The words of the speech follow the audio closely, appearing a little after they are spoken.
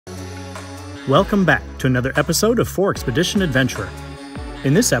Welcome back to another episode of 4Expedition Adventurer.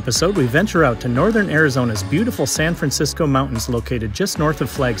 In this episode, we venture out to northern Arizona's beautiful San Francisco mountains located just north of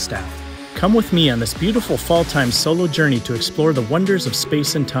Flagstaff. Come with me on this beautiful fall-time solo journey to explore the wonders of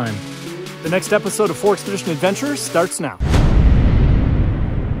space and time. The next episode of 4Expedition Adventurer starts now.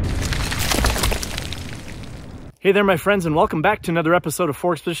 Hey there, my friends, and welcome back to another episode of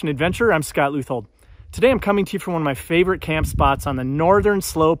 4Expedition Adventurer. I'm Scott Leuthold. Today I'm coming to you from one of my favorite camp spots on the northern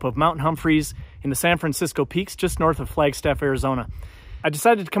slope of Mount Humphreys in the San Francisco Peaks, just north of Flagstaff, Arizona. I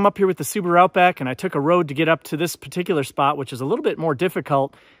decided to come up here with the Subaru Outback, and I took a road to get up to this particular spot, which is a little bit more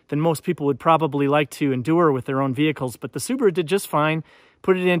difficult than most people would probably like to endure with their own vehicles, but the Subaru did just fine.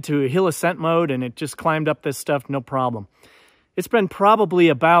 Put it into a hill ascent mode, and it just climbed up this stuff, no problem. It's been probably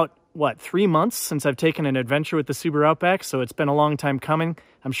about 3 months since I've taken an adventure with the Subaru Outback, so it's been a long time coming.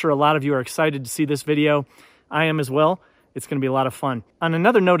 I'm sure a lot of you are excited to see this video. I am as well. It's going to be a lot of fun. On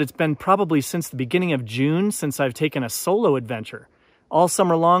another note, it's been probably since the beginning of June since I've taken a solo adventure. All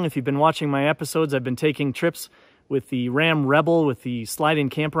summer long, if you've been watching my episodes, I've been taking trips with the Ram Rebel with the slide-in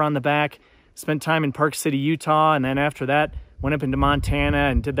camper on the back, spent time in Park City, Utah, and then after that, went up into Montana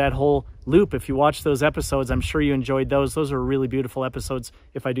and did that whole loop. If you watch those episodes, I'm sure you enjoyed those. Those are really beautiful episodes,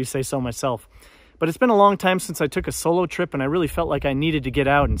 if I do say so myself. But it's been a long time since I took a solo trip, and I really felt like I needed to get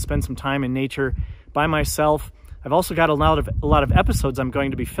out and spend some time in nature by myself. I've also got a lot of episodes I'm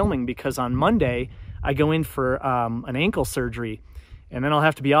going to be filming because on Monday, I go in for an ankle surgery, and then I'll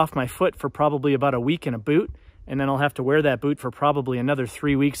have to be off my foot for probably about a week in a boot, and then I'll have to wear that boot for probably another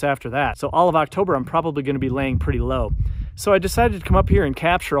 3 weeks after that. So all of October, I'm probably going to be laying pretty low. So I decided to come up here and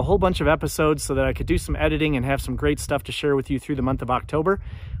capture a whole bunch of episodes so that I could do some editing and have some great stuff to share with you through the month of October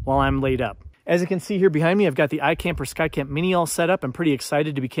while I'm laid up. As you can see here behind me, I've got the iKamper Skycamp Mini all set up. I'm pretty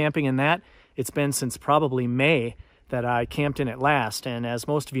excited to be camping in that. It's been since probably May that I camped in it last, and as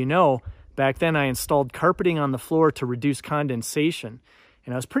most of you know, back then I installed carpeting on the floor to reduce condensation.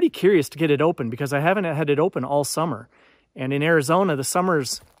 And I was pretty curious to get it open because I haven't had it open all summer. And in Arizona, the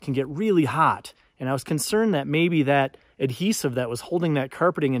summers can get really hot. And I was concerned that maybe that adhesive that was holding that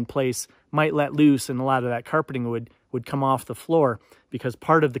carpeting in place might let loose and a lot of that carpeting would come off the floor because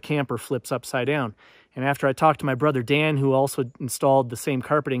part of the camper flips upside down. And after I talked to my brother Dan, who also installed the same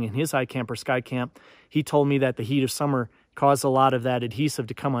carpeting in his iKamper Skycamp, he told me that the heat of summer caused a lot of that adhesive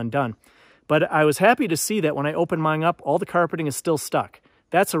to come undone. But I was happy to see that when I opened mine up, all the carpeting is still stuck.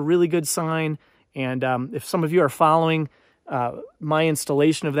 That's a really good sign. And if some of you are following my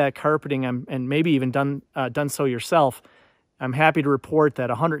installation of that carpeting and maybe even done so yourself, I'm happy to report that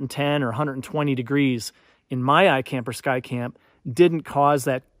 110 or 120 degrees in my iKamper Skycamp didn't cause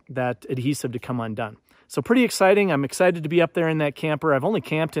that adhesive to come undone. So pretty exciting. I'm excited to be up there in that camper. I've only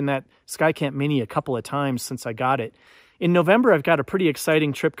camped in that Skycamp Mini a couple of times since I got it. In November, I've got a pretty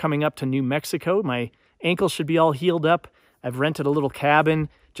exciting trip coming up to New Mexico. My ankle should be all healed up. I've rented a little cabin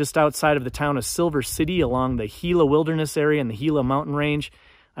just outside of the town of Silver City along the Gila Wilderness area and the Gila mountain range.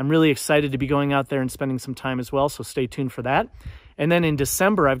 I'm really excited to be going out there and spending some time as well, so stay tuned for that. And then in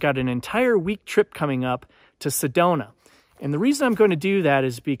December, I've got an entire week trip coming up to Sedona. And the reason I'm going to do that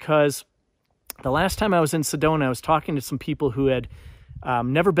is because the last time I was in Sedona, I was talking to some people who had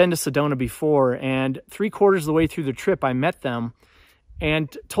never been to Sedona before, and 3/4 of the way through the trip, I met them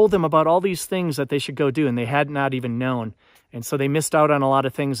and told them about all these things that they should go do, and they had not even known. And so they missed out on a lot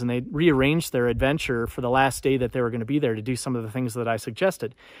of things, and they rearranged their adventure for the last day that they were going to be there to do some of the things that I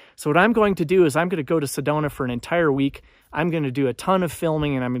suggested. So what I'm going to do is I'm going to go to Sedona for an entire week. I'm going to do a ton of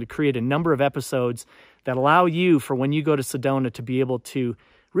filming, and I'm going to create a number of episodes that allow you, for when you go to Sedona, to be able to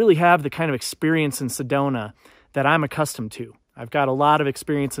really have the kind of experience in Sedona that I'm accustomed to. I've got a lot of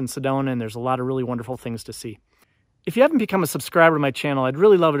experience in Sedona, and there's a lot of really wonderful things to see. If you haven't become a subscriber to my channel, I'd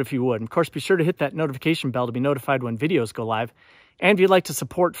really love it if you would. And of course, be sure to hit that notification bell to be notified when videos go live. And if you'd like to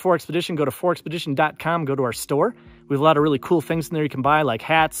support 4Expedition, go to 4Expedition.com, go to our store. We have a lot of really cool things in there you can buy, like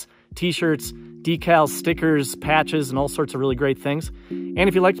hats, t-shirts, decals, stickers, patches, and all sorts of really great things. And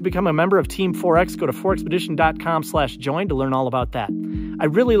if you'd like to become a member of Team 4X, go to 4Expedition.com/join to learn all about that. I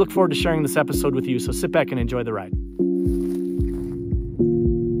really look forward to sharing this episode with you, so sit back and enjoy the ride.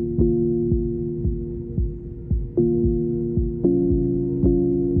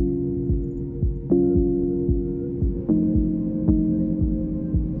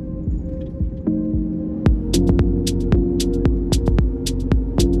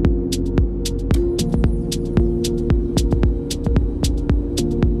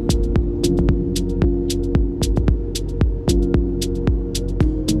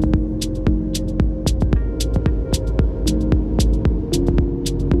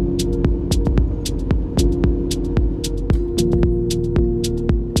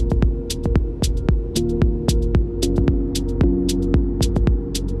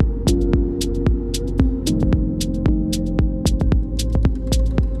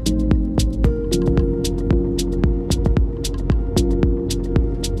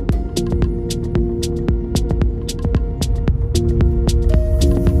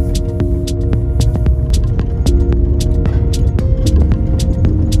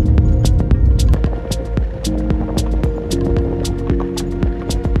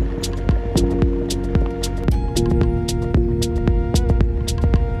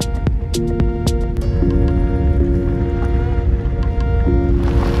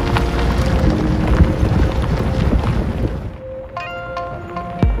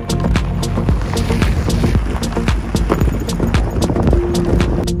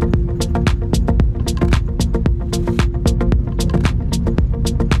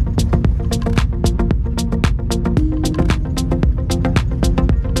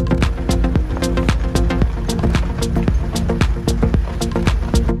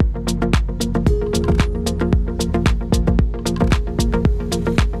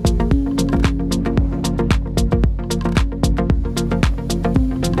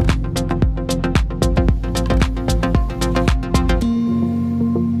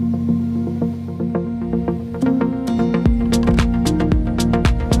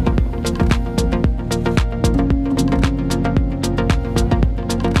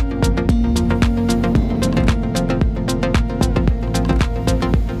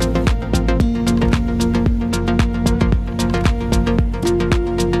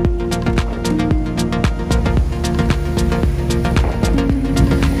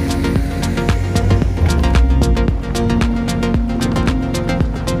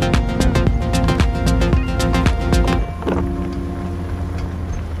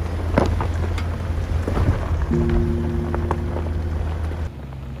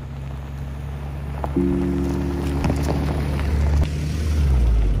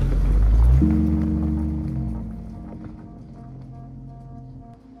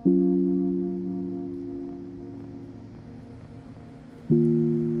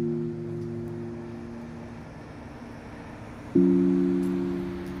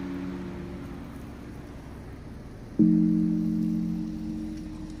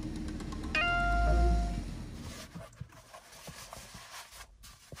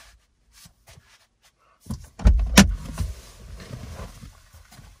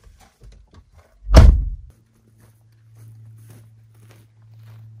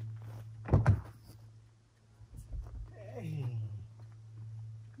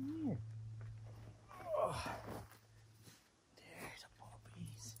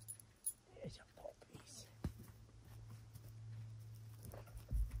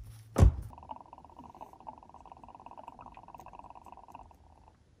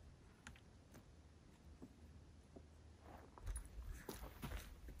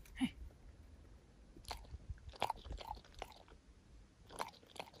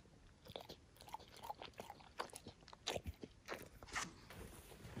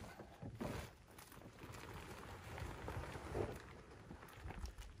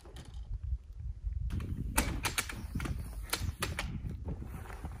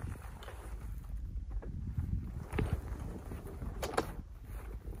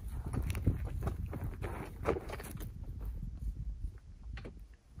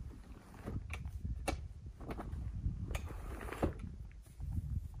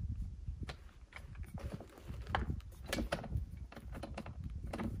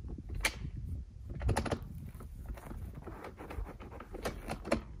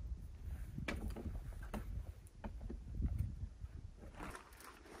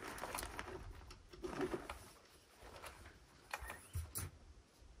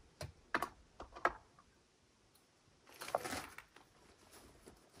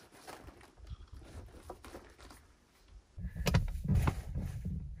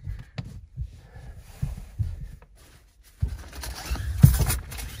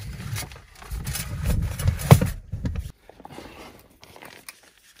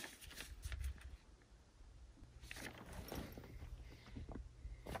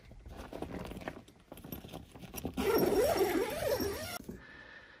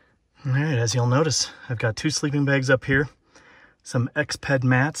 All right, as you'll notice, I've got 2 sleeping bags up here, some X-Ped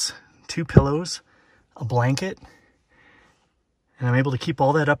mats, 2 pillows, a blanket, and I'm able to keep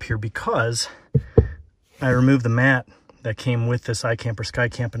all that up here because I removed the mat that came with this iKamper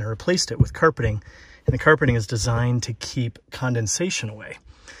Skycamp and I replaced it with carpeting, and the carpeting is designed to keep condensation away.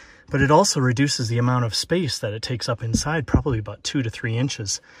 But it also reduces the amount of space that it takes up inside, probably about 2 to 3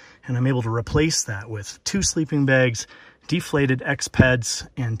 inches. And I'm able to replace that with 2 sleeping bags, deflated X-Peds,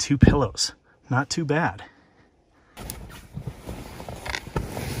 and 2 pillows. Not too bad.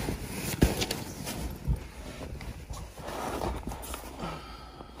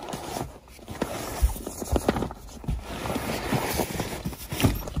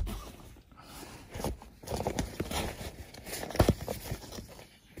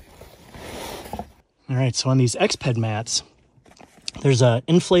 All right, so on these X-Ped mats, there's an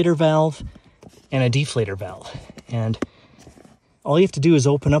inflator valve and a deflator valve. And all you have to do is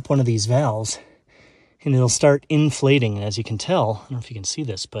open up one of these valves and it'll start inflating. And as you can tell, I don't know if you can see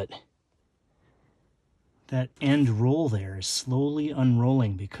this, but that end roll there is slowly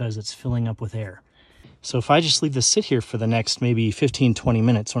unrolling because it's filling up with air. So if I just leave this sit here for the next maybe 15-20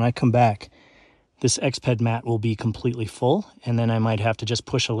 minutes, when I come back, this X-Ped mat will be completely full, and then I might have to just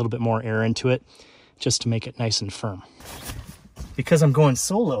push a little bit more air into it just to make it nice and firm. Because I'm going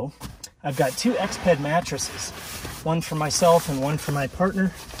solo, I've got 2 X-Ped mattresses, one for myself and one for my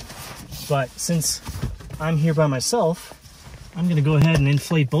partner. But since I'm here by myself, I'm gonna go ahead and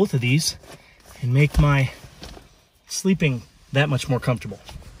inflate both of these and make my sleeping that much more comfortable.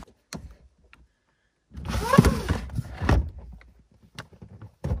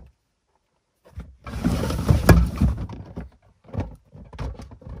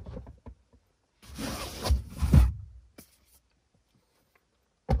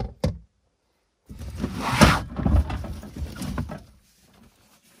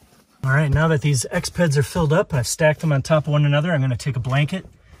 All right, now that these X-Peds are filled up, I've stacked them on top of one another. I'm going to take a blanket,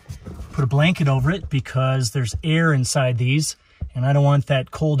 put a blanket over it because there's air inside these, and I don't want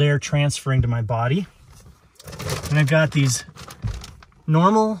that cold air transferring to my body. And I've got these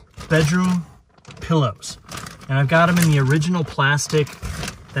normal bedroom pillows, and I've got them in the original plastic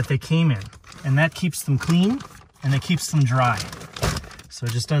that they came in, and that keeps them clean and it keeps them dry. So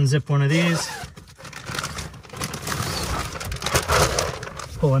just unzip one of these.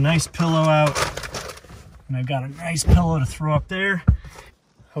 Pull a nice pillow out, And I've got a nice pillow to throw up there.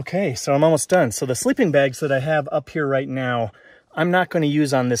 Okay, so I'm almost done. So the sleeping bags that I have up here right now, I'm not going to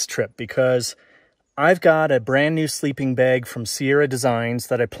use on this trip because I've got a brand new sleeping bag from Sierra Designs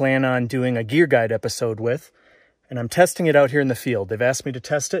that I plan on doing a gear guide episode with. And I'm testing it out here in the field. They've asked me to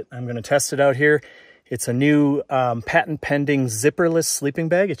test it. I'm going to test it out here. It's a new patent pending zipperless sleeping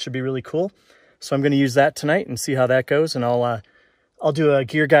bag. It should be really cool. So I'm going to use that tonight and see how that goes. And I'll do a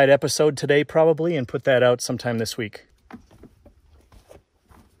gear guide episode today probably and put that out sometime this week.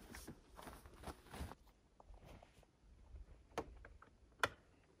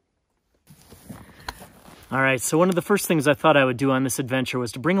 All right, so one of the first things I thought I would do on this adventure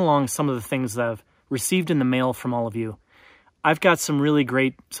was to bring along some of the things that I've received in the mail from all of you. I've got some really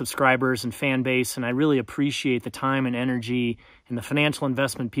great subscribers and fan base, and I really appreciate the time and energy and the financial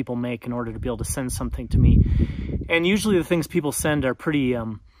investment people make in order to be able to send something to me. And usually the things people send are pretty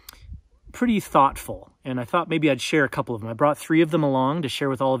thoughtful, and I thought maybe I'd share a couple of them. I brought 3 of them along to share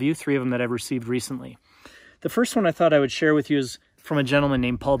with all of you, 3 of them that I've received recently. The first one I thought I would share with you is from a gentleman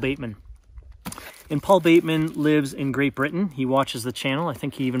named Paul Bateman. And Paul Bateman lives in Great Britain. He watches the channel. I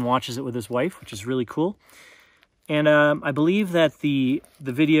think he even watches it with his wife, which is really cool. And I believe that the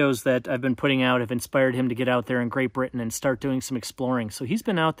videos that I've been putting out have inspired him to get out there in Great Britain and start doing some exploring. So he's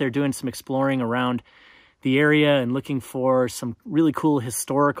been out there doing some exploring around the area and looking for some really cool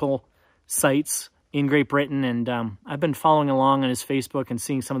historical sites in Great Britain. And I've been following along on his Facebook and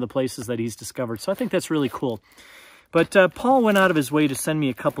seeing some of the places that he's discovered. So I think that's really cool. But Paul went out of his way to send me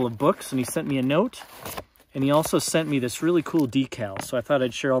a couple of books, and he sent me a note, and he also sent me this really cool decal. So I thought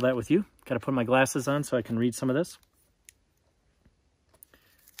I'd share all that with you. Got to put my glasses on so I can read some of this.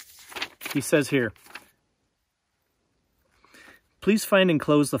 He says here, please find and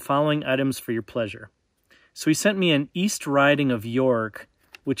enclose the following items for your pleasure. So he sent me an East Riding of York,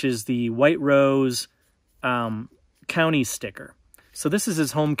 which is the White Rose county sticker. So this is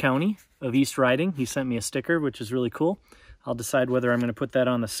his home county of East Riding. He sent me a sticker, which is really cool. I'll decide whether I'm going to put that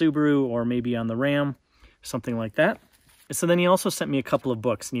on the Subaru or maybe on the Ram, something like that. So then he also sent me a couple of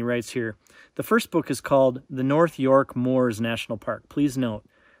books, and he writes here, the first book is called The North York Moors National Park. Please note,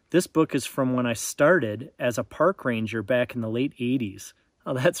 this book is from when I started as a park ranger back in the late 80s.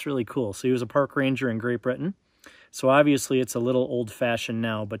 Oh, that's really cool. So he was a park ranger in Great Britain. So obviously it's a little old-fashioned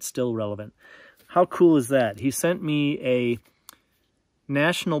now, but still relevant. How cool is that? He sent me a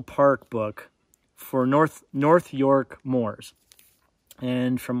national park book for North York Moors.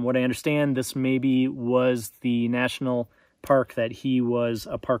 And from what I understand, this maybe was the national park that he was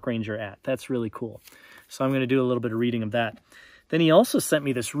a park ranger at. That's really cool. So I'm going to do a little bit of reading of that. Then he also sent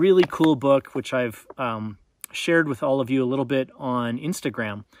me this really cool book, which I've shared with all of you a little bit on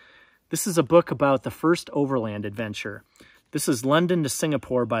Instagram. This is a book about the first overland adventure. This is London to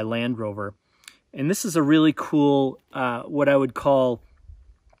Singapore by Land Rover. And this is a really cool, what I would call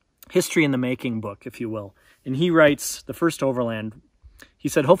history in the making book, if you will. And he writes the first overland. He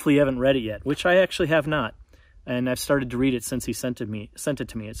said, hopefully you haven't read it yet, which I actually have not. And I've started to read it since he sent it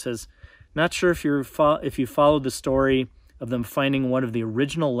to me. It says, not sure if you followed the story of them finding one of the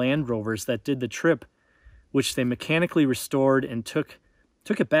original Land Rovers that did the trip, which they mechanically restored and took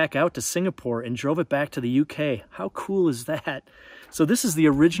it back out to Singapore and drove it back to the UK. How cool is that? So this is the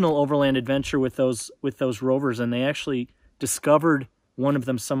original overland adventure with those rovers, and they actually discovered one of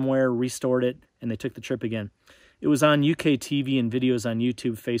them somewhere, restored it, and they took the trip again. It was on UK TV and videos on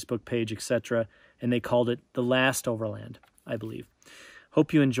YouTube, Facebook page, etc., and they called it The Last Overland, I believe.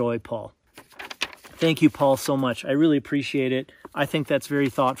 Hope you enjoy, Paul. Thank you, Paul, so much. I really appreciate it. I think that's very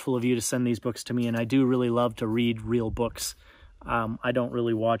thoughtful of you to send these books to me, and I do really love to read real books. I don't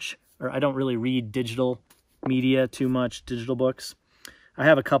really read digital media too much, digital books. I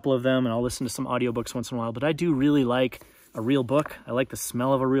have a couple of them, and I'll listen to some audiobooks once in a while, but I do really like a real book. I like the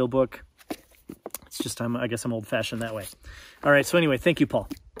smell of a real book. It's just, I guess I'm old-fashioned that way. All right, so anyway, thank you, Paul.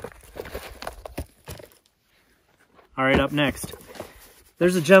 All right, up next.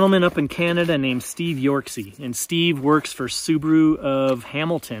 There's a gentleman up in Canada named Steve Yorksey, and Steve works for Subaru of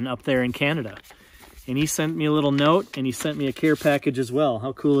Hamilton up there in Canada. And he sent me a little note, and he sent me a care package as well.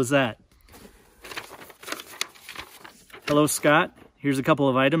 How cool is that? Hello, Scott. Here's a couple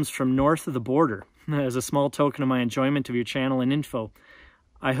of items from north of the border as a small token of my enjoyment of your channel and info.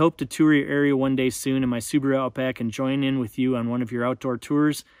 I hope to tour your area one day soon in my Subaru Outback and join in with you on one of your outdoor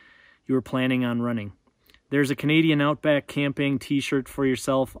tours you were planning on running. There's a Canadian Outback camping t-shirt for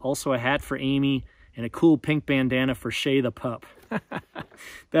yourself, also a hat for Amy, and a cool pink bandana for Shay the pup.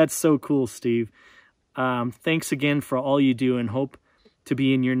 That's so cool, Steve. Thanks again for all you do, and hope to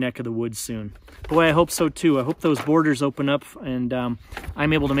be in your neck of the woods soon. Boy, I hope so too. I hope those borders open up and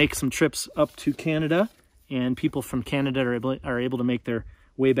I'm able to make some trips up to Canada and people from Canada are able to make their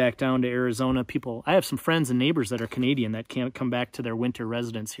way back down to Arizona. I have some friends and neighbors that are Canadian that can't come back to their winter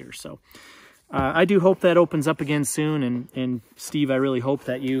residence here. So I do hope that opens up again soon. And Steve, I really hope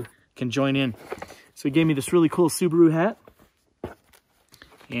that you can join in. So he gave me this really cool Subaru hat.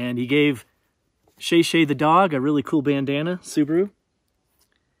 And he gave Shay the dog a really cool bandana, Subaru.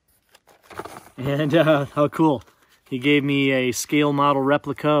 And how cool. He gave me a scale model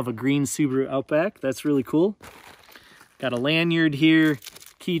replica of a green Subaru Outback. That's really cool. Got a lanyard here,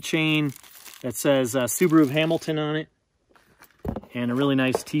 keychain that says Subaru of Hamilton on it. And a really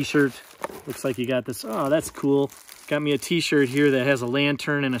nice t-shirt. Looks like you got this. Oh, that's cool. Got me a t-shirt here that has a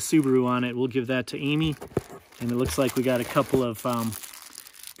lantern and a Subaru on it. We'll give that to Amy. And it looks like we got a couple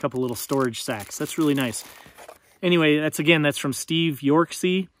little storage sacks. That's really nice. Anyway, that's from Steve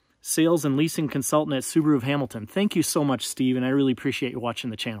Yorksey, Sales and Leasing Consultant at Subaru of Hamilton. Thank you so much, Steve, and I really appreciate you watching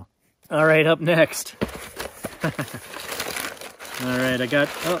the channel. All right, up next. All right, I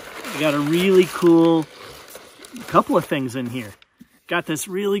got a really cool couple of things in here. Got this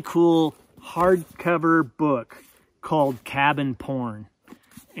really cool hardcover book called Cabin Porn.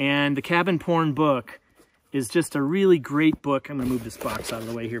 And the Cabin Porn book is just a really great book. I'm going to move this box out of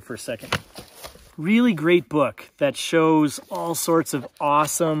the way here for a second. Really great book that shows all sorts of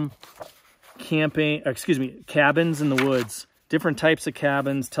awesome cabins in the woods. Different types of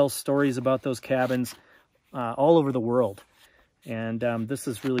cabins, tells stories about those cabins all over the world. And this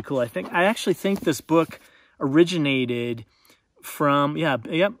is really cool. I actually think this book originated from,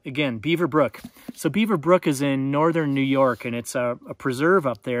 again, Beaver Brook. So Beaver Brook is in northern New York, and it's a preserve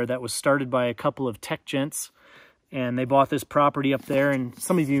up there that was started by a couple of tech gents. And they bought this property up there, and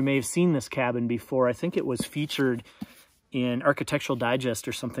some of you may have seen this cabin before. I think it was featured in Architectural Digest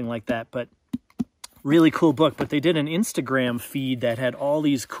or something like that, but really cool book. But they did an Instagram feed that had all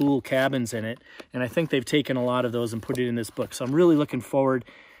these cool cabins in it, and I think they've taken a lot of those and put it in this book. So I'm really looking forward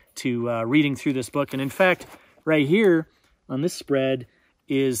to reading through this book. And in fact, right here on this spread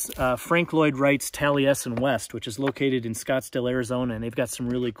is Frank Lloyd Wright's Taliesin West, which is located in Scottsdale, Arizona, and they've got some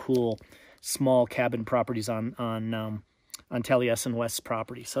really cool small cabin properties on Taliesin West's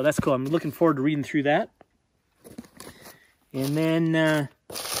property. So that's cool. I'm looking forward to reading through that. And then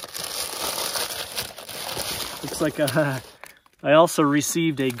looks like I also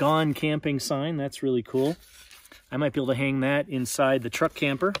received a Gone Camping sign. That's really cool. I might be able to hang that inside the truck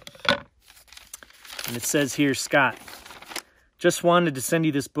camper. And it says here, Scott, just wanted to send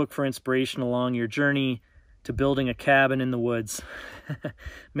you this book for inspiration along your journey to building a cabin in the woods.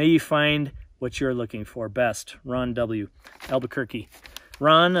 May you find what you're looking for. Best, Ron W., Albuquerque.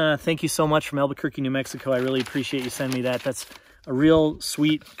 Ron, thank you so much from Albuquerque, New Mexico. I really appreciate you sending me that. That's a real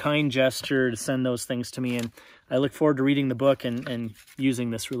sweet, kind gesture to send those things to me, and I look forward to reading the book and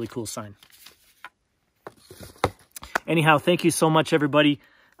using this really cool sign. Anyhow, thank you so much, everybody.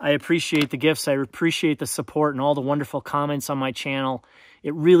 I appreciate the gifts. I appreciate the support and all the wonderful comments on my channel.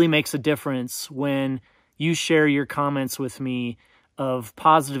 It really makes a difference when you share your comments with me of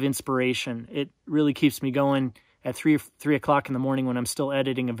positive inspiration. It really keeps me going at 3 o'clock in the morning when I'm still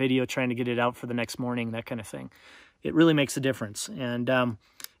editing a video, trying to get it out for the next morning, that kind of thing. It really makes a difference, and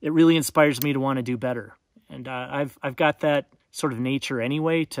it really inspires me to want to do better. And I've got that sort of nature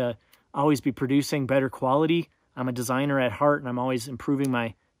anyway, to always be producing better quality. I'm a designer at heart, and I'm always improving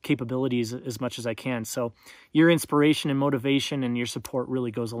my capabilities as much as I can. So your inspiration and motivation and your support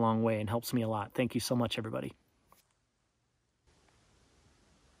really goes a long way and helps me a lot. Thank you so much, everybody.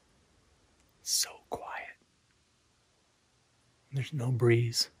 So quiet. There's no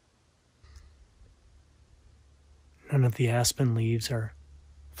breeze. None of the aspen leaves are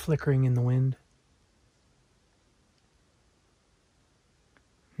flickering in the wind.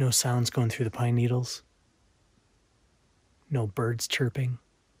 No sounds going through the pine needles. No birds chirping.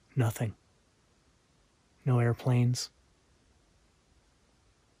 Nothing. No airplanes.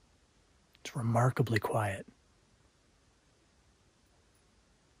 It's remarkably quiet.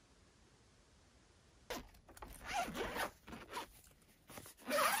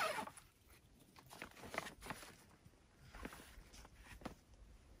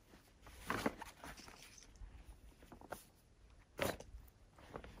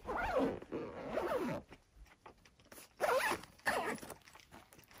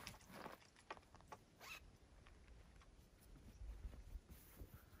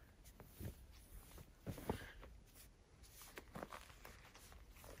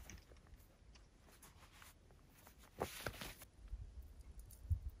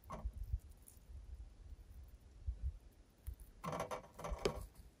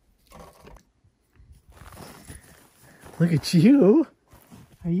 Look at you.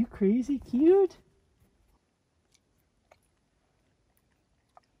 Are you crazy cute?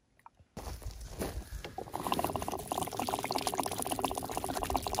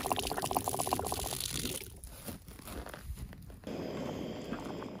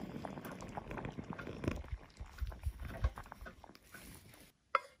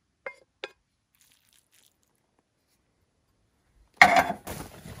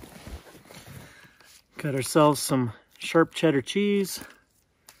 Got ourselves some sharp cheddar cheese.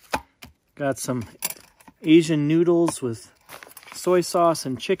 Got some Asian noodles with soy sauce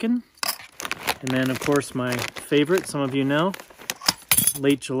and chicken. And then, of course, my favorite, some of you know,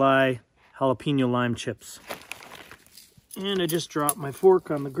 late July jalapeno lime chips. And I just dropped my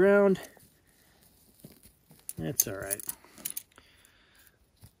fork on the ground. That's all right.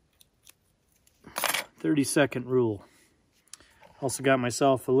 30-second rule. Also got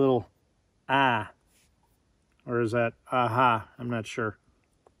myself a little or is that aha? I'm not sure.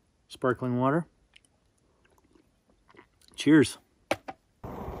 Sparkling water. Cheers.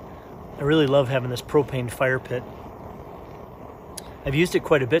 I really love having this propane fire pit. I've used it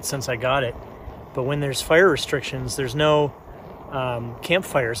quite a bit since I got it, but when there's fire restrictions, there's no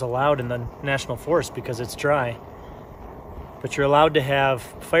campfires allowed in the National Forest because it's dry. But you're allowed to have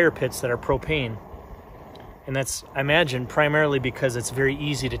fire pits that are propane. And that's, I imagine, primarily because it's very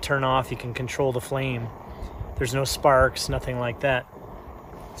easy to turn off. You can control the flame. There's no sparks, nothing like that.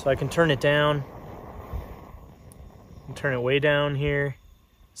 So I can turn it down and turn it way down here.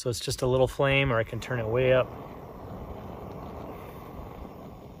 So it's just a little flame, or I can turn it way up.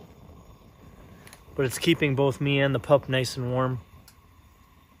 But it's keeping both me and the pup nice and warm.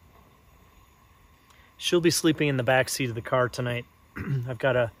 She'll be sleeping in the back seat of the car tonight. I've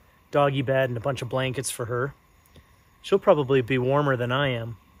got a doggy bed and a bunch of blankets for her. She'll probably be warmer than I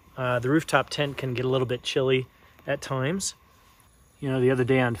am. The rooftop tent can get a little bit chilly at times. You know, the other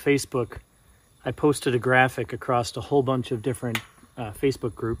day on Facebook, I posted a graphic across a whole bunch of different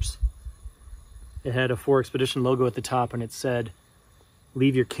Facebook groups. It had a 4Expedition logo at the top, and it said,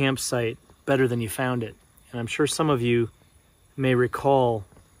 "Leave your campsite better than you found it." And I'm sure some of you may recall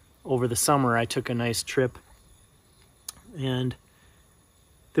over the summer I took a nice trip, and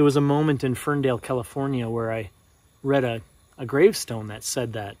there was a moment in Ferndale, California where I read a gravestone that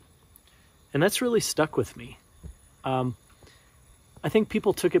said that. And that's really stuck with me. I think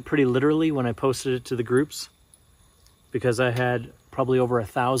people took it pretty literally when I posted it to the groups, because I had probably over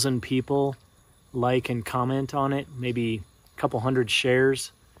 1,000 people like and comment on it, maybe a couple hundred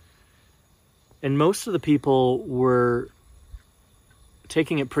shares. And most of the people were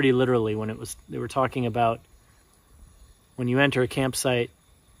taking it pretty literally when they were talking about when you enter a campsite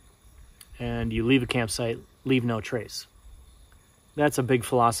and you leave a campsite, leave no trace. That's a big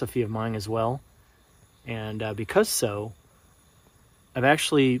philosophy of mine as well. And because so, I've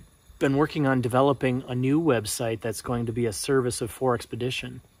actually been working on developing a new website that's going to be a service of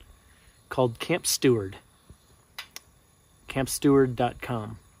 4Expedition called Camp Steward.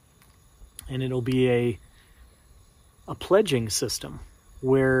 campsteward.com. And it'll be a pledging system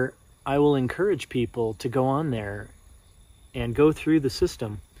where I will encourage people to go on there and go through the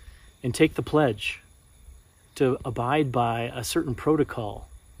system and take the pledge to abide by a certain protocol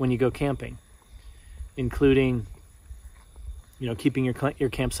when you go camping, including, you know, keeping your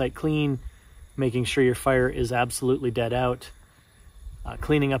campsite clean, making sure your fire is absolutely dead out,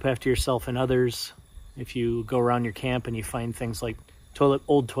 cleaning up after yourself and others. If you go around your camp and you find things like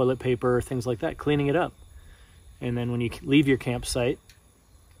old toilet paper, things like that, cleaning it up. And then when you leave your campsite,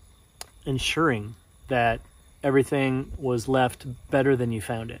 ensuring that everything was left better than you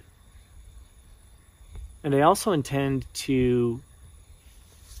found it. And I also intend to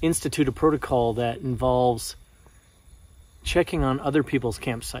institute a protocol that involves checking on other people's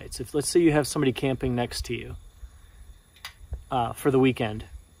campsites. If, let's say, you have somebody camping next to you for the weekend,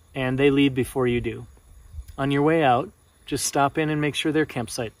 and they leave before you do. On your way out, just stop in and make sure their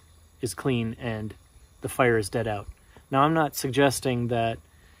campsite is clean and the fire is dead out. Now, I'm not suggesting that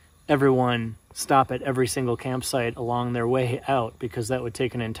everyone stop at every single campsite along their way out, because that would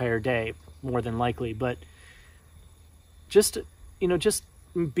take an entire day, more than likely. But just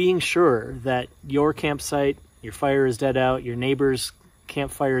being sure that your campsite, your fire is dead out, your neighbor's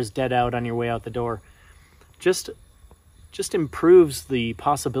campfire is dead out on your way out the door, just improves the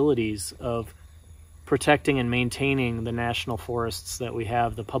possibilities of protecting and maintaining the national forests that we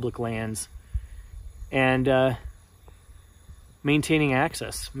have, the public lands, and maintaining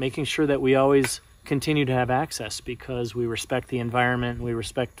access, making sure that we always continue to have access, because we respect the environment, we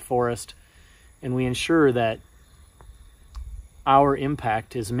respect the forest, and we ensure that our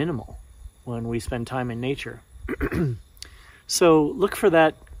impact is minimal when we spend time in nature. So look for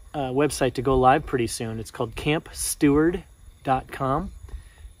that website to go live pretty soon. It's called campsteward.com,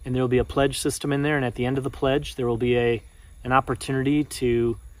 and there will be a pledge system in there, and at the end of the pledge there will be an opportunity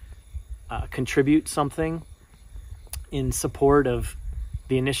to contribute something in support of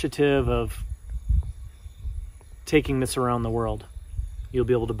the initiative of taking this around the world. You'll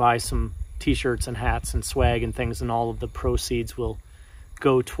be able to buy some t-shirts and hats and swag and things, and all of the proceeds will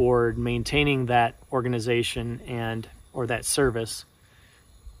go toward maintaining that organization or that service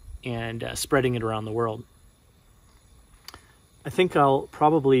and spreading it around the world. I think I'll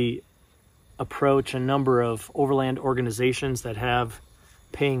probably approach a number of Overland organizations that have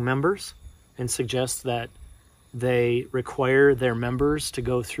paying members and suggest that they require their members to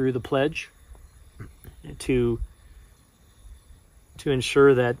go through the pledge to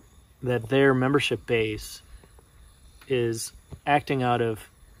ensure that their membership base is acting out of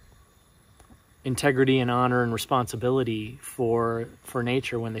integrity and honor and responsibility for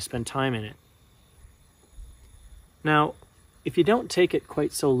nature when they spend time in it. Now, if you don't take it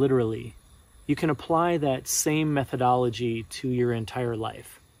quite so literally, you can apply that same methodology to your entire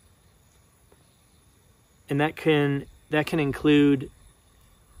life. And that can include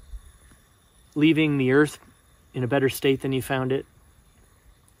leaving the earth in a better state than you found it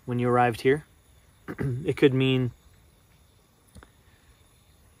when you arrived here. It could mean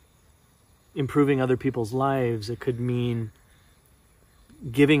improving other people's lives. It could mean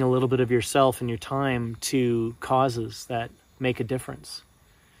giving a little bit of yourself and your time to causes that make a difference.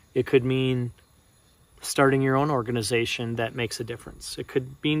 It could mean starting your own organization that makes a difference. It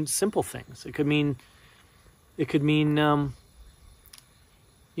could mean simple things. It could mean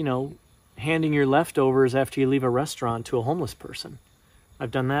handing your leftovers after you leave a restaurant to a homeless person. I've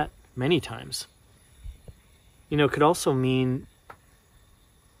done that many times. It could also mean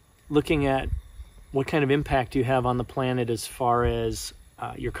looking at what kind of impact you have on the planet as far as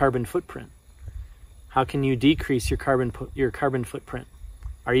your carbon footprint. How can you decrease your carbon footprint?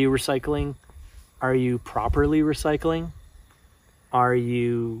 Are you recycling? Are you properly recycling? Are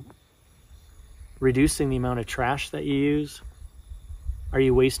you reducing the amount of trash that you use? Are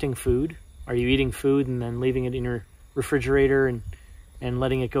you wasting food? Are you eating food and then leaving it in your refrigerator and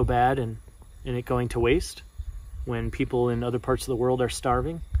letting it go bad and it going to waste when people in other parts of the world are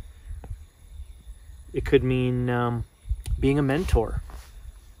starving? It could mean being a mentor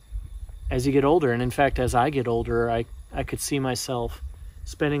as you get older. And in fact, as I get older, I could see myself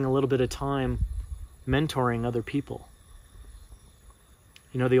spending a little bit of time mentoring other people.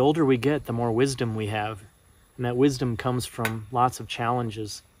 The older we get, the more wisdom we have. And that wisdom comes from lots of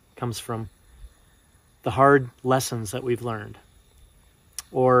challenges, comes from the hard lessons that we've learned,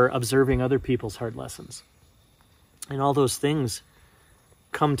 or observing other people's hard lessons. And all those things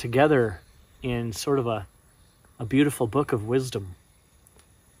come together in sort of a beautiful book of wisdom.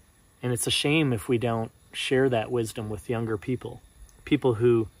 And it's a shame if we don't share that wisdom with younger people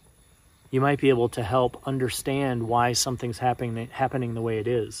who you might be able to help understand why something's happening the way it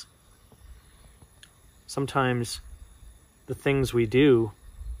is. Sometimes the things we do,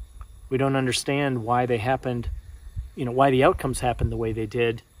 we don't understand why they happened, why the outcomes happened the way they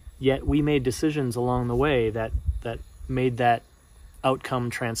did, yet we made decisions along the way that made that outcome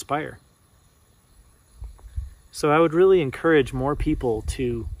transpire. So I would really encourage more people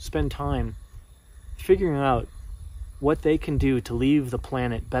to spend time figuring out what they can do to leave the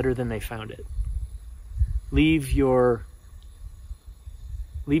planet better than they found it. Leave your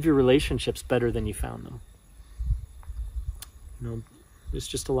relationships better than you found them. There's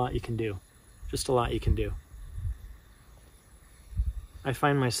just a lot you can do. Just a lot you can do. I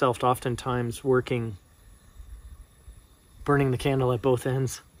find myself oftentimes burning the candle at both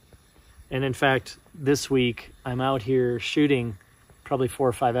ends. And in fact, this week I'm out here shooting probably 4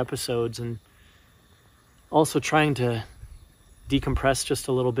 or 5 episodes and also trying to decompress just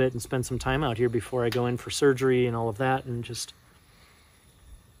a little bit and spend some time out here before I go in for surgery and all of that, and just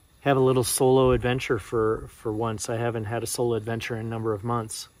have a little solo adventure for once. I haven't had a solo adventure in a number of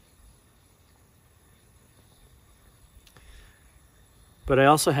months. But I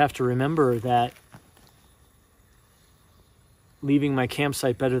also have to remember that leaving my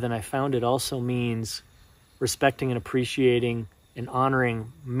campsite better than I found it also means respecting and appreciating and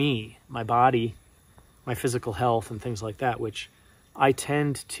honoring me, my body, my physical health, and things like that, which I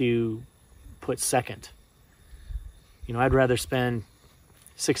tend to put second. I'd rather spend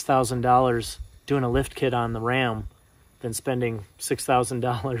 $6,000 doing a lift kit on the Ram than spending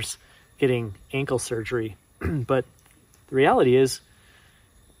 $6,000 getting ankle surgery. But the reality is,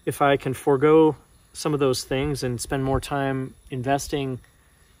 if I can forego some of those things and spend more time investing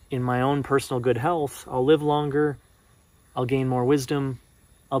in my own personal good health, I'll live longer, I'll gain more wisdom,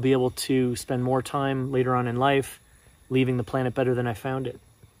 I'll be able to spend more time later on in life leaving the planet better than I found it.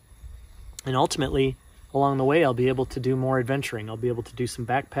 And ultimately, along the way, I'll be able to do more adventuring. I'll be able to do some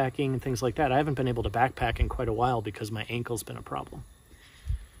backpacking and things like that. I haven't been able to backpack in quite a while because my ankle's been a problem.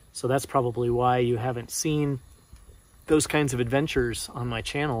 So that's probably why you haven't seen those kinds of adventures on my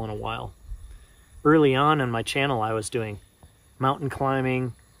channel in a while. Early on my channel, I was doing mountain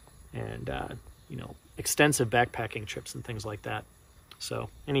climbing and, you know, extensive backpacking trips and things like that. So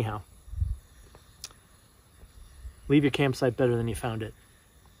anyhow, leave your campsite better than you found it.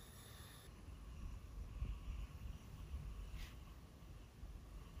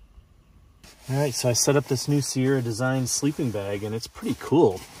 All right, so I set up this new Sierra Design sleeping bag, and it's pretty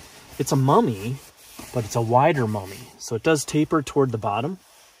cool. It's a mummy, but it's a wider mummy. So it does taper toward the bottom,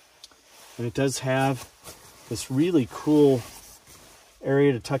 and it does have this really cool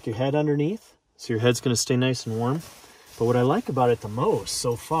area to tuck your head underneath, so your head's going to stay nice and warm. But what I like about it the most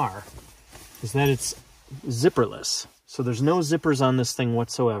so far is that it's zipperless. So there's no zippers on this thing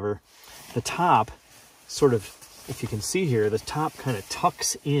whatsoever. The top sort of, if you can see here, the top kind of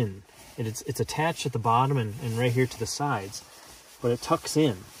tucks in. It's attached at the bottom and right here to the sides, but it tucks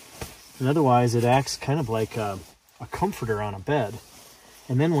in. And otherwise, it acts kind of like a comforter on a bed.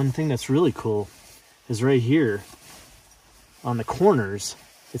 And then one thing that's really cool is right here on the corners,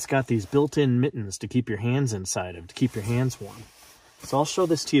 it's got these built-in mittens to keep your hands inside of, to keep your hands warm. So I'll show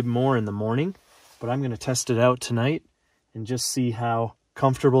this to you more in the morning, but I'm going to test it out tonight and just see how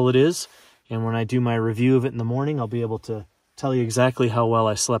comfortable it is. And when I do my review of it in the morning, I'll be able to tell you exactly how well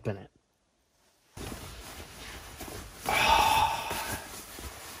I slept in it.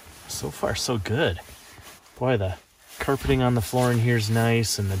 So far, so good. Boy, the carpeting on the floor in here is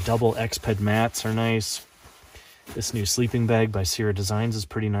nice, and the double X-Ped mats are nice. This new sleeping bag by Sierra Designs is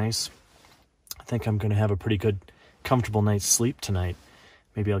pretty nice. I think I'm going to have a pretty good, comfortable night's sleep tonight.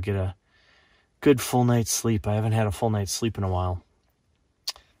 Maybe I'll get a good full night's sleep. I haven't had a full night's sleep in a while.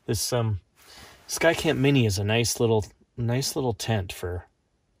 This Skycamp Mini is a nice little tent for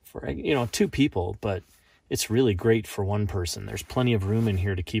you know, 2 people, but it's really great for 1 person. There's plenty of room in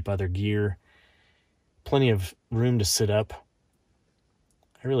here to keep other gear, plenty of room to sit up.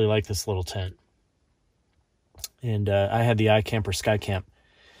 I really like this little tent. And I had the iKamper Skycamp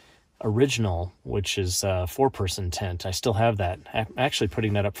original, which is a 4-person tent. I still have that. I'm actually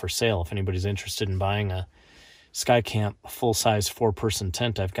putting that up for sale. If anybody's interested in buying a Skycamp full-size 4-person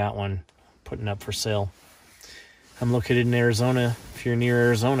tent, I've got one putting up for sale. I'm located in Arizona. If you're near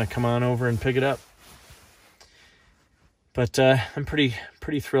Arizona, come on over and pick it up. But I'm pretty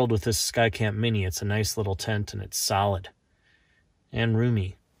thrilled with this Skycamp Mini. It's a nice little tent, and it's solid and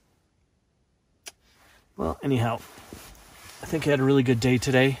roomy. Well, anyhow, I think I had a really good day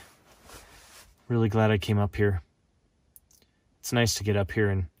today. Really glad I came up here. It's nice to get up here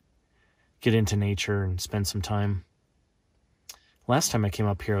and get into nature and spend some time. Last time I came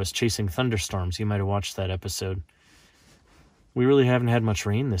up here, I was chasing thunderstorms. You might have watched that episode. We really haven't had much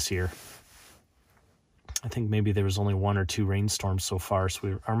rain this year. I think maybe there was only 1 or 2 rainstorms so far,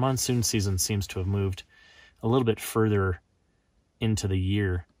 so our monsoon season seems to have moved a little bit further into the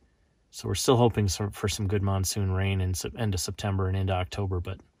year. So we're still hoping for some good monsoon rain in end of September and into October,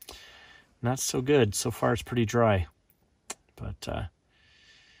 but not so good. So far it's pretty dry. But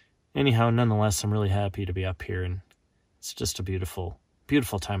anyhow, nonetheless, I'm really happy to be up here, and it's just a beautiful,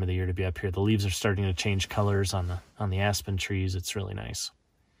 beautiful time of the year to be up here. The leaves are starting to change colors on the aspen trees. It's really nice.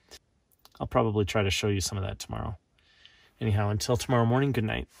 I'll probably try to show you some of that tomorrow. Anyhow, until tomorrow morning, good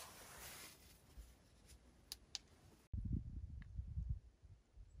night.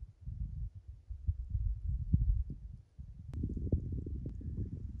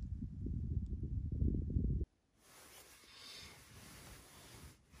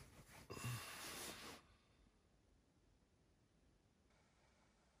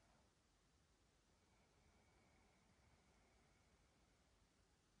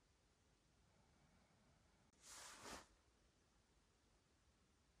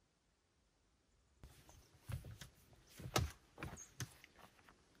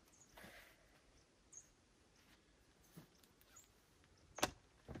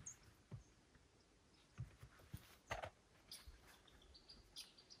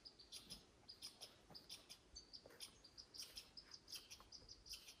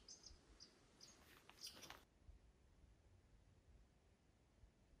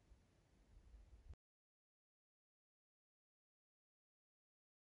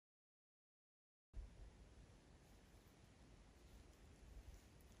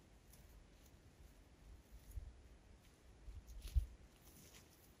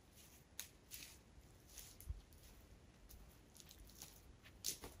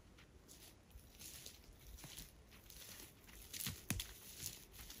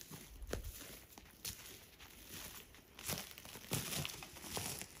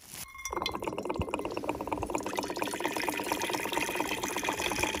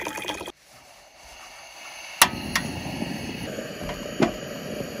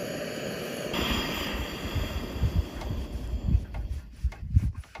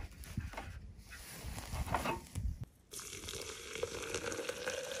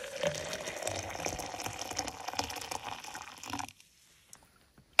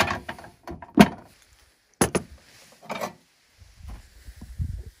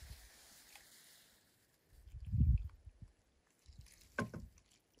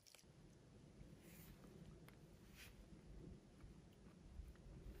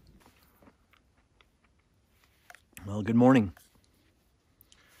 Well, good morning.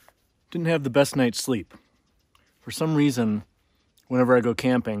 Didn't have the best night's sleep. For some reason, whenever I go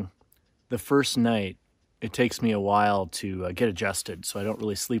camping, the first night, it takes me a while to get adjusted, so I don't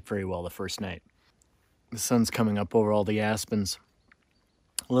really sleep very well the first night. The sun's coming up over all the aspens.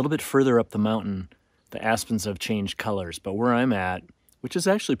 A little bit further up the mountain, the aspens have changed colors, but where I'm at, which is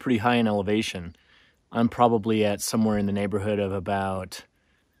actually pretty high in elevation, I'm probably at somewhere in the neighborhood of about,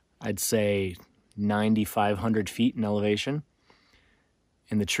 I'd say, 9,500 feet in elevation.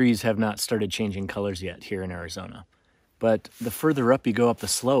 And the trees have not started changing colors yet here in Arizona. But the further up you go up the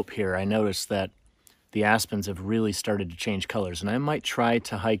slope here, I noticed that the aspens have really started to change colors. And I might try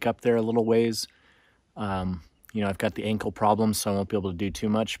to hike up there a little ways. I've got the ankle problem, so I won't be able to do too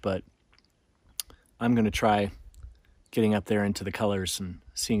much, but I'm going to try getting up there into the colors and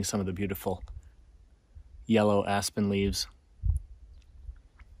seeing some of the beautiful yellow aspen leaves.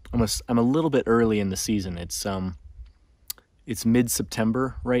 I'm a little bit early in the season. It's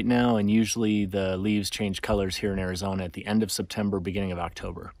mid-September right now, and usually the leaves change colors here in Arizona at the end of September, beginning of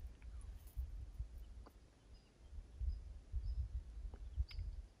October.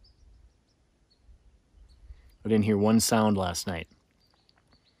 I didn't hear one sound last night.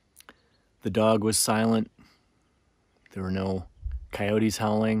 The dog was silent. There were no coyotes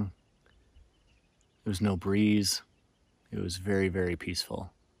howling. There was no breeze. It was very, very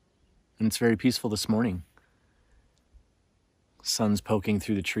peaceful. And it's very peaceful this morning. Sun's poking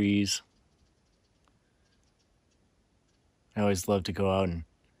through the trees. I always love to go out and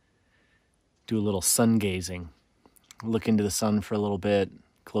do a little sun gazing. Look into the sun for a little bit,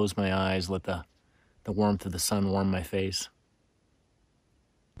 close my eyes, let the warmth of the sun warm my face.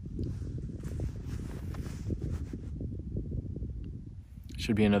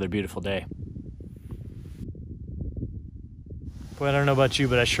 Should be another beautiful day. Boy, I don't know about you,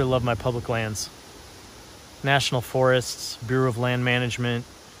 but I sure love my public lands. National forests, Bureau of Land Management,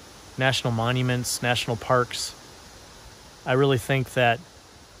 national monuments, national parks. I really think that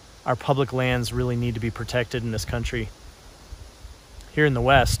our public lands really need to be protected in this country. Here in the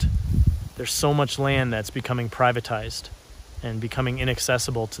West, there's so much land that's becoming privatized and becoming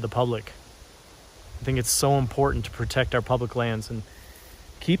inaccessible to the public. I think it's so important to protect our public lands and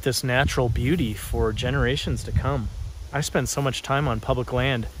keep this natural beauty for generations to come. I spend so much time on public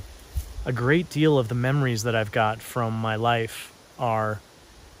land. A great deal of the memories that I've got from my life are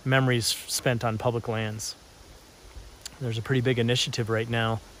memories spent on public lands. There's a pretty big initiative right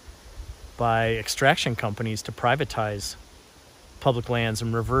now by extraction companies to privatize public lands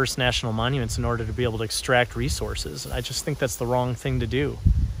and reverse national monuments in order to be able to extract resources. I just think that's the wrong thing to do.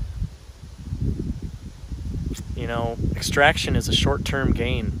 Extraction is a short-term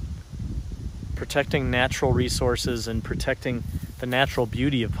gain. Protecting natural resources and protecting the natural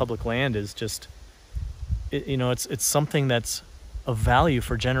beauty of public land is just, it's something that's of value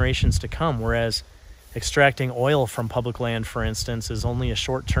for generations to come, whereas extracting oil from public land, for instance, is only a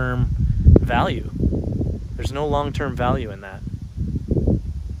short-term value. There's no long-term value in that.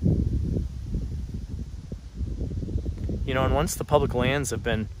 And once the public lands have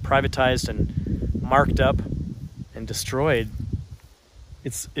been privatized and marked up and destroyed,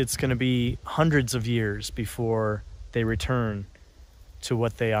 it's going to be hundreds of years before they return to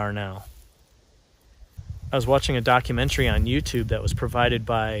what they are now. I was watching a documentary on YouTube that was provided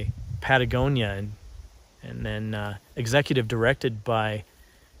by Patagonia and then executive directed by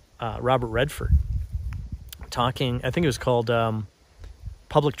Robert Redford, talking, I think it was called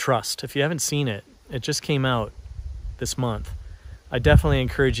Public Trust. If you haven't seen it, it just came out this month. I definitely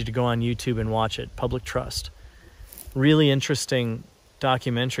encourage you to go on YouTube and watch it. Public Trust. Really interesting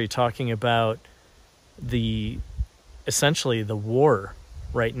documentary talking about essentially the war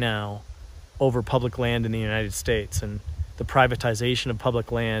right now over public land in the United States and the privatization of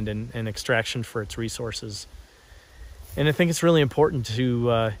public land and extraction for its resources. And I think it's really important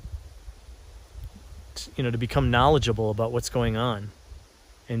to become knowledgeable about what's going on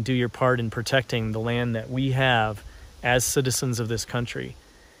and do your part in protecting the land that we have as citizens of this country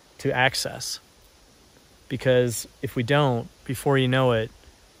to access. Because if we don't, before you know it,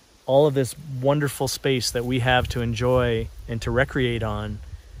 all of this wonderful space that we have to enjoy and to recreate on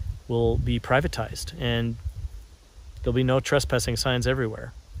will be privatized, and there'll be no trespassing signs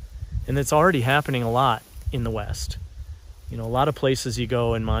everywhere. And it's already happening a lot in the West. A lot of places you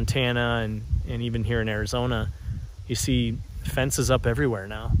go in Montana and even here in Arizona, you see fences up everywhere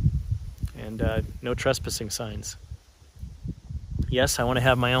now and no trespassing signs. Yes, I want to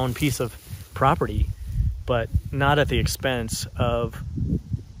have my own piece of property, but not at the expense of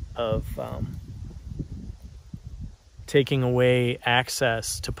taking away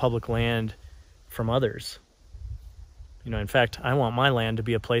access to public land from others. You know, in fact, I want my land to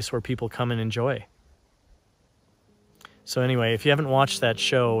be a place where people come and enjoy. So anyway, if you haven't watched that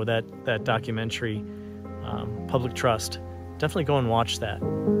show, that documentary, Public Trust, definitely go and watch that.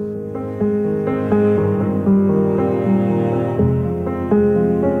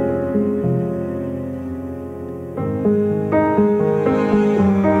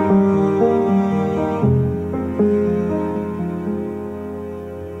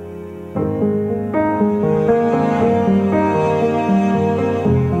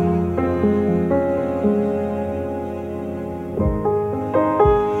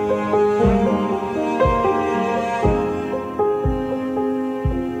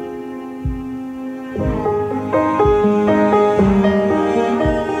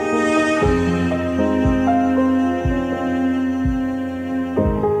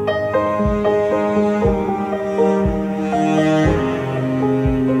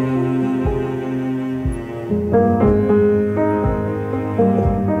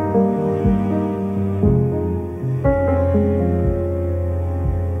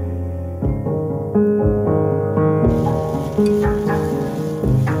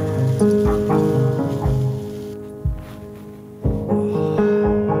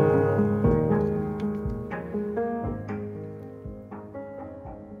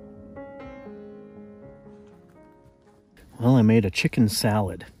 Well, I made a chicken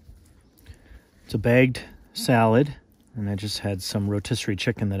salad. It's a bagged salad, and I just had some rotisserie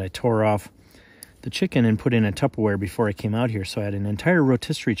chicken that I tore off the chicken and put in a Tupperware before I came out here. So I had an entire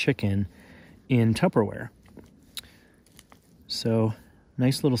rotisserie chicken in Tupperware. So,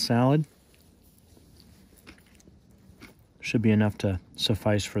 nice little salad. Should be enough to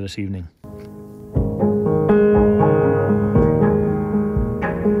suffice for this evening.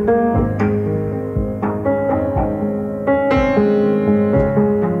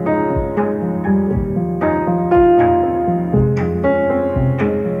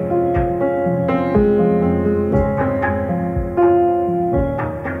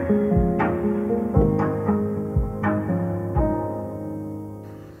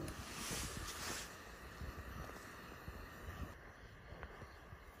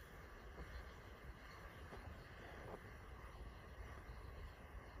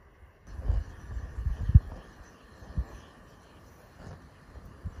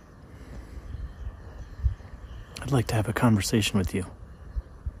 I'd like to have a conversation with you.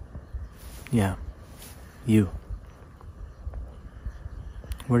 Yeah, you.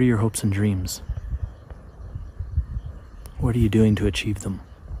 What are your hopes and dreams? What are you doing to achieve them?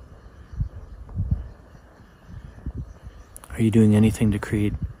 Are you doing anything to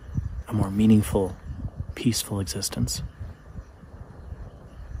create a more meaningful, peaceful existence?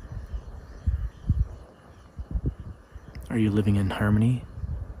 Are you living in harmony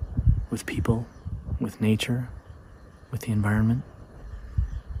with people, with nature, with the environment?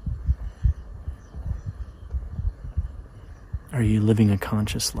 Are you living a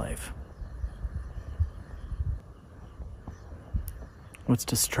conscious life? What's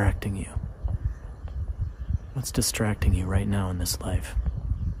distracting you? What's distracting you right now in this life?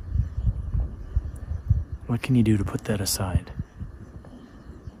 What can you do to put that aside?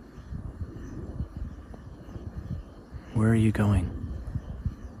 Where are you going?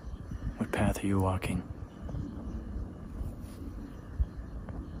 What path are you walking?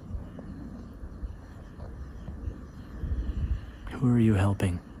 Who are you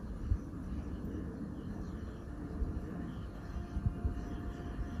helping?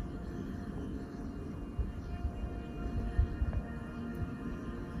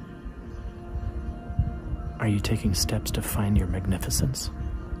 Are you taking steps to find your magnificence?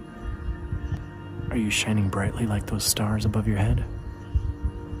 Are you shining brightly like those stars above your head?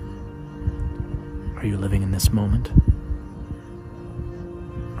 Are you living in this moment?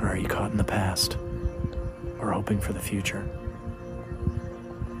 Or are you caught in the past, or hoping for the future?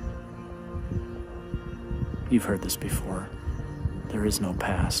 You've heard this before. There is no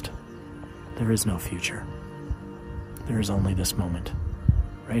past. There is no future. There is only this moment,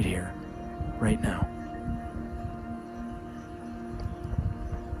 right here, right now.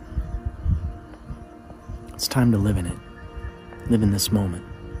 It's time to live in it. Live in this moment.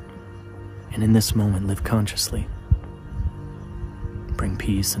 And in this moment, live consciously. Bring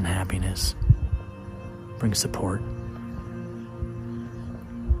peace and happiness. Bring support.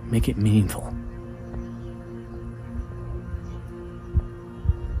 Make it meaningful.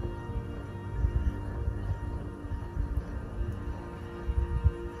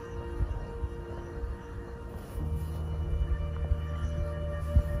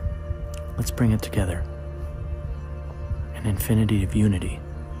 Let's bring it together. An infinity of unity.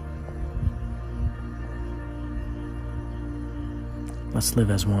 Let's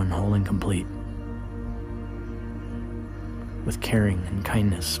live as one, whole and complete, with caring and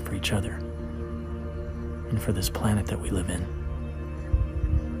kindness for each other and for this planet that we live in.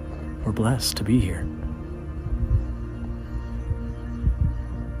 We're blessed to be here.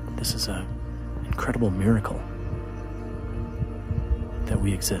 This is an incredible miracle that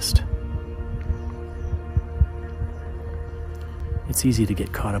we exist. It's easy to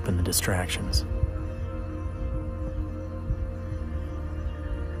get caught up in the distractions.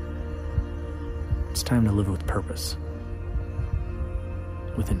 It's time to live with purpose,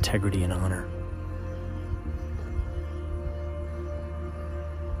 with integrity and honor.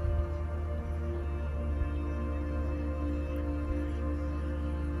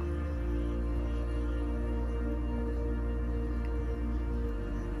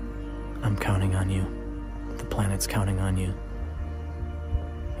 I'm counting on you. The planet's counting on you.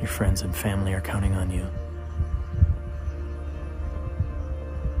 Your friends and family are counting on you.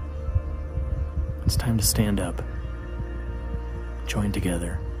 It's time to stand up, join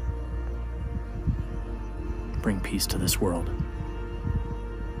together, bring peace to this world.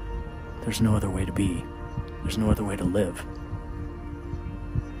 There's no other way to be. There's no other way to live.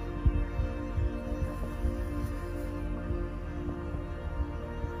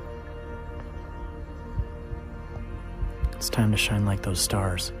 It's time to shine like those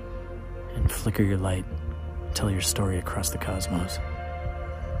stars and flicker your light, tell your story across the cosmos.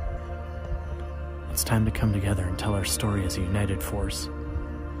 It's time to come together and tell our story as a united force.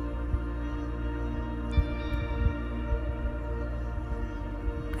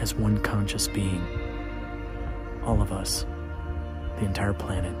 As one conscious being, all of us, the entire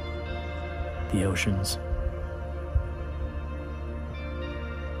planet, the oceans,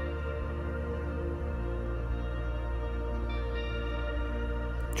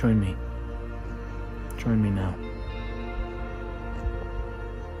 join me. Join me now.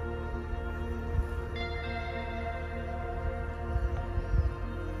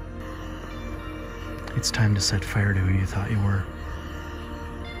 It's time to set fire to who you thought you were.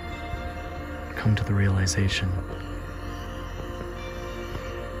 Come to the realization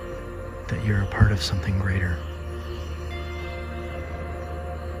that you're a part of something greater.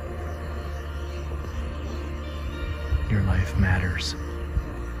 Your life matters.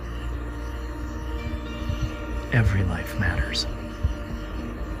 Every life matters.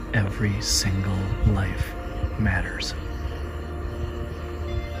 Every single life matters.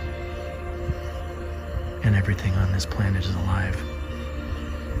 And everything on this planet is alive.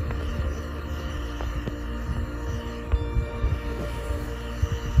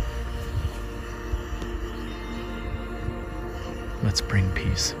 Let's bring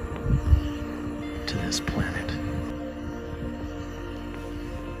peace to this planet.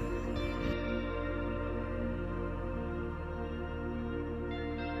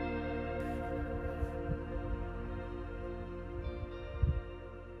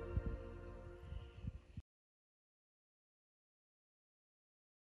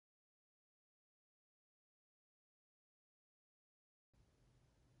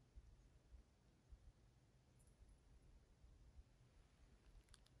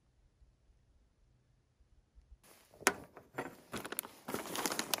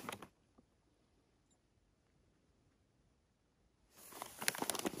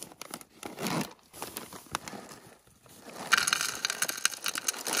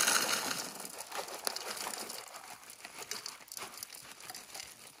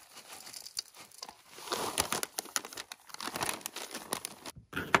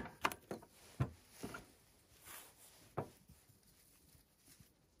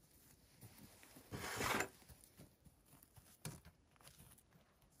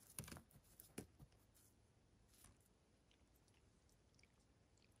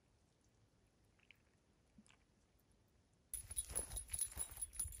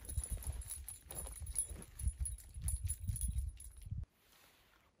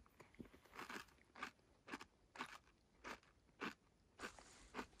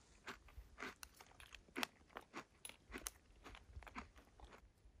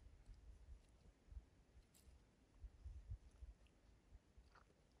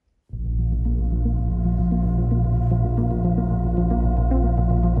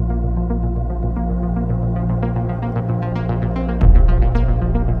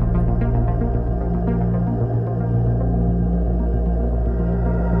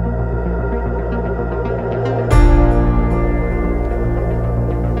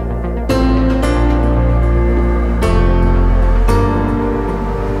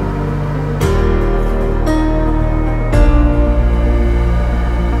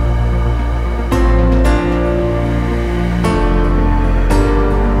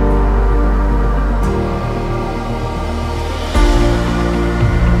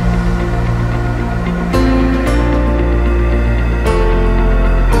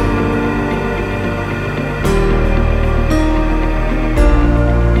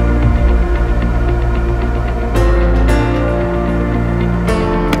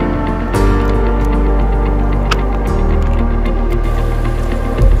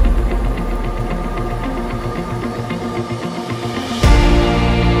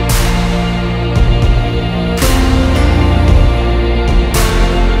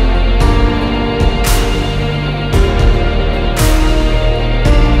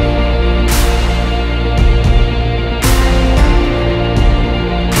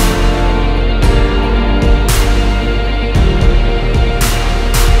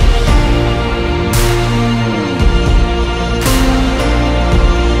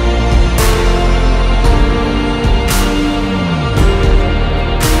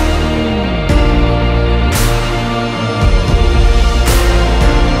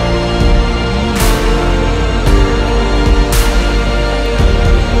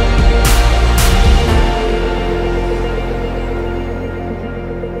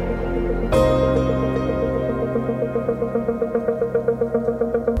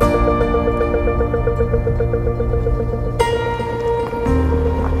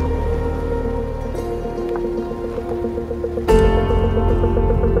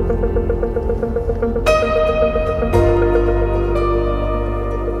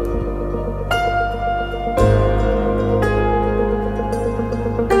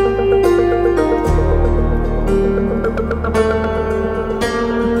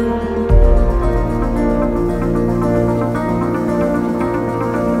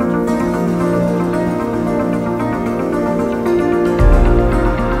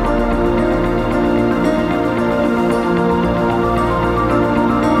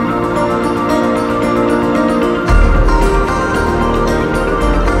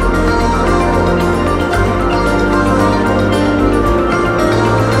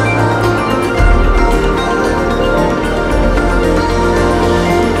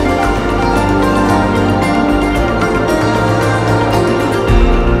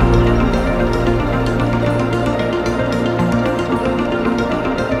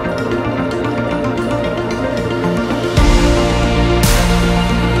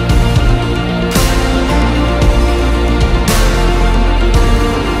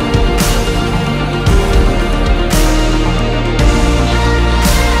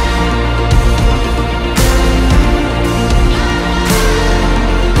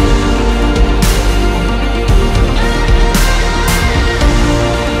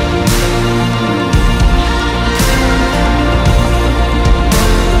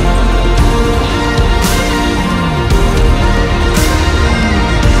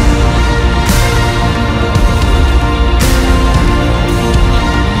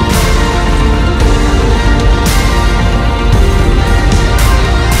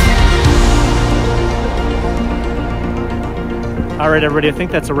 right, everybody, I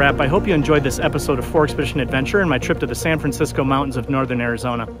think that's a wrap. I hope you enjoyed this episode of 4Expedition Adventure and my trip to the San Francisco mountains of northern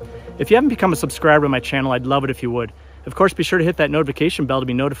Arizona. If you haven't become a subscriber to my channel, I'd love it if you would. Of course, be sure to hit that notification bell to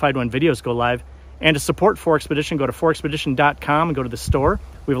be notified when videos go live. And to support 4Expedition, go to 4expedition.com and go to the store.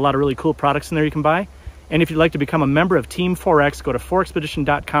 We have a lot of really cool products in there you can buy. And if you'd like to become a member of Team 4X, go to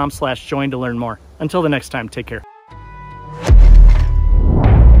 4expedition.com/join to learn more. Until the next time, take care.